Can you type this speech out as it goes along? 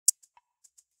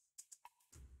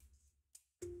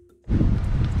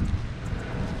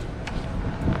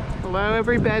Hello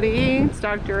everybody, it's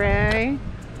Dr. A.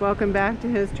 Welcome back to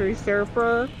History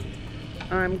Surfer.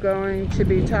 I'm going to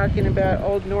be talking about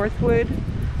Old Northwood,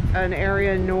 an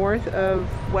area north of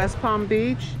West Palm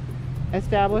Beach,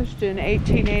 established in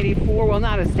 1884. Well,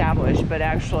 not established, but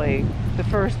actually the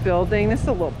first building. This is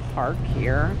a little park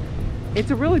here.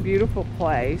 It's a really beautiful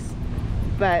place,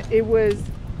 but it was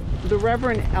the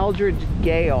Reverend Eldridge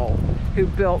Gale who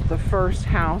built the first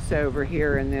house over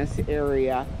here in this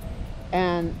area.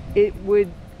 And it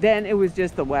was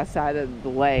just the west side of the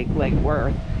lake, Lake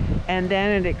Worth. And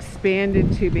then it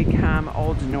expanded to become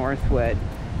Old Northwood.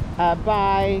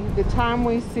 By the time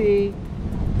we see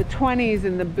the 20s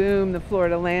and the boom, the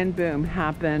Florida land boom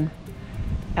happen,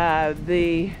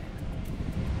 the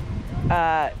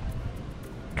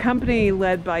company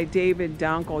led by David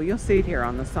Dunkel, you'll see it here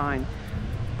on the sign,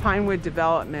 Pinewood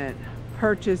Development,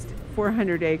 purchased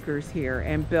 400 acres here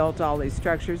and built all these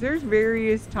structures. There's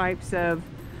various types of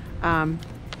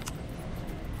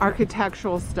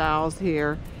architectural styles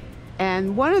here,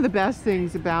 and one of the best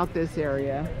things about this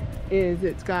area is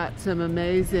it's got some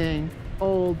amazing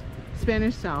old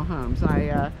Spanish style homes.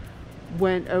 I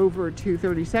went over to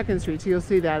 32nd Street, so you'll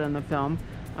see that in the film.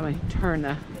 I'm going to turn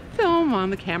the film on,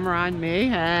 the camera on me.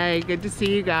 Hey, good to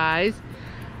see you guys.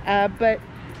 But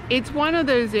it's one of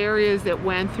those areas that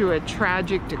went through a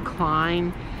tragic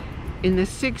decline. In the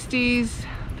 60s,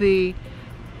 the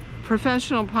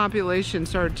professional population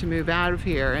started to move out of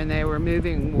here and they were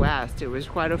moving west. It was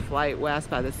quite a flight west.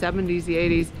 By the 70s, the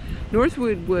 80s,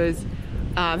 Northwood was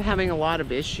having a lot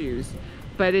of issues.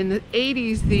 But in the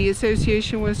 80s, the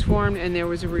association was formed and there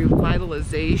was a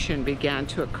revitalization began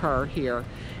to occur here.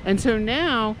 And so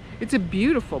now it's a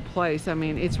beautiful place. I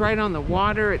mean, it's right on the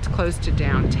water, it's close to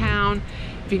downtown.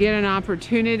 If you get an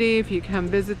opportunity, if you come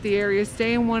visit the area,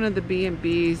 stay in one of the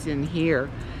B&Bs in here.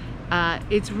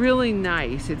 It's really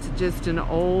nice. It's just an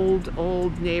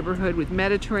old neighborhood with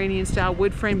Mediterranean style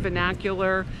wood frame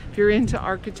vernacular. If you're into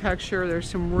architecture, there's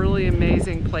some really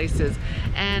amazing places.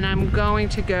 And I'm going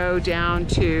to go down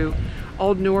to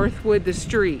Old Northwood, the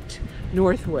street,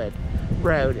 Northwood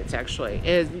Road, it's actually,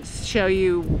 and show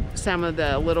you some of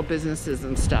the little businesses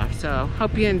and stuff. So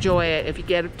hope you enjoy it if you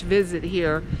get to visit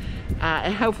here.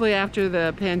 And hopefully after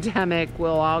the pandemic,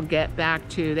 we'll all get back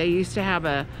to, they used to have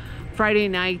a Friday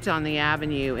night on the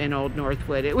Avenue in Old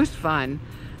Northwood. It was fun,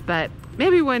 but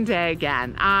maybe one day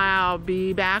again. I'll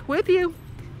be back with you.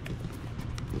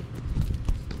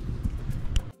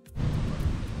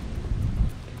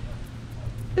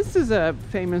 This is a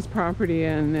famous property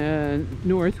in the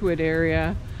Northwood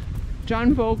area.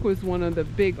 John Volk was one of the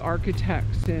big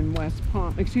architects in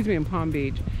in Palm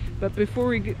Beach. But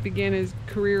before he began his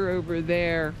career over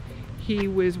there, he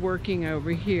was working over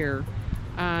here.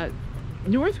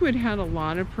 Northwood had a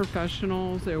lot of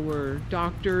professionals. There were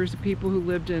doctors, people who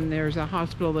lived in, there's a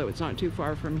hospital that was not too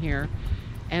far from here,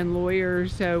 and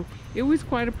lawyers. So it was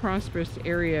quite a prosperous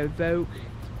area. Volk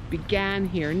began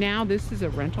here. Now this is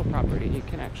a rental property. You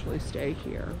can actually stay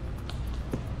here.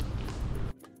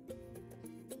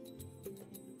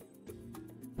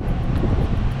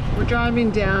 We're driving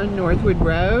down Northwood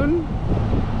Road.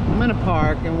 I'm gonna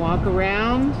park and walk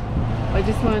around. I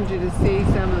just wanted you to see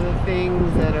some of the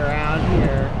things that are out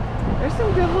here. There's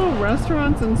some good little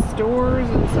restaurants and stores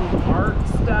and some art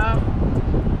stuff.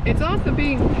 It's off the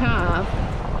beaten path,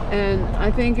 and I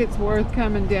think it's worth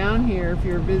coming down here if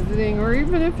you're visiting, or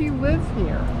even if you live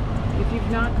here. If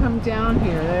you've not come down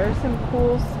here, there's some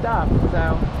cool stuff.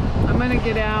 So I'm gonna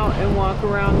get out and walk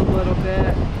around a little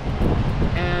bit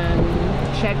and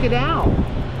check it out.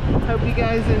 Hope you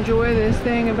guys enjoy this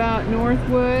thing about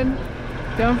Northwood.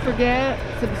 Don't forget,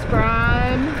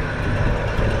 subscribe.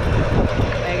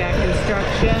 They got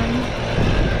construction.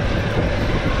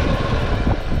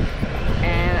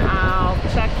 And I'll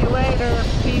check you later.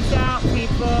 Peace out,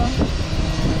 people.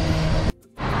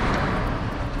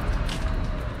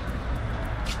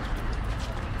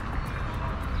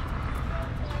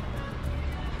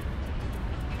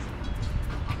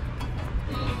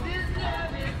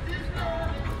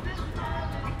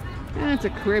 It's a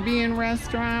Caribbean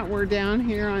restaurant. We're down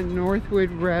here on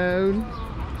Northwood Road.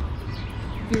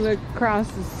 If you look across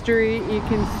the street, you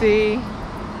can see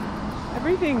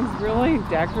everything's really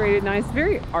decorated nice.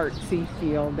 Very artsy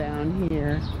feel down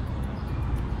here.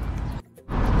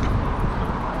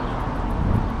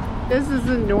 This is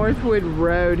the Northwood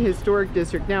Road Historic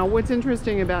District. Now, what's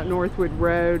interesting about Northwood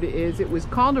Road is it was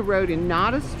called a road and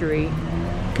not a street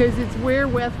because it's where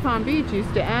West Palm Beach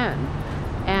used to end.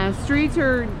 And streets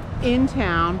are in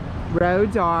town,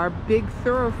 roads are big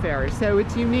thoroughfares, so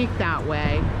it's unique that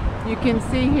way. You can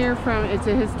see here from, it's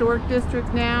a historic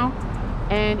district now,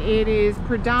 and it is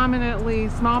predominantly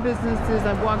small businesses.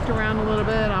 I've walked around a little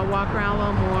bit. I'll walk around a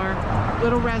little more.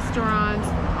 Little restaurants,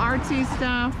 artsy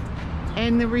stuff,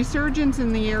 and the resurgence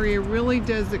in the area really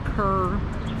does occur.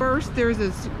 First, there's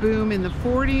a boom in the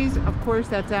 40s. Of course,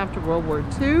 that's after World War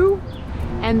II.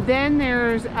 And then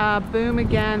there's a boom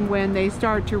again when they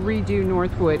start to redo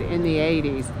Northwood in the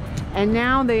 80s. And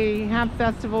now they have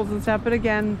festivals and stuff, but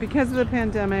again, because of the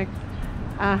pandemic,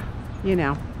 you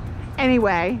know.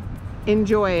 Anyway,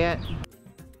 enjoy it.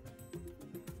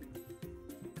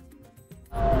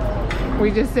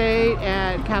 We just ate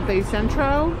at Cafe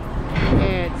Centro.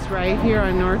 It's right here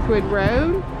on Northwood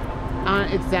Road.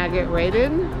 It's Zagat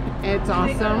rated. It's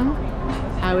awesome.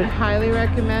 I would highly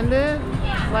recommend it.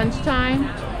 Lunchtime,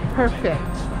 perfect.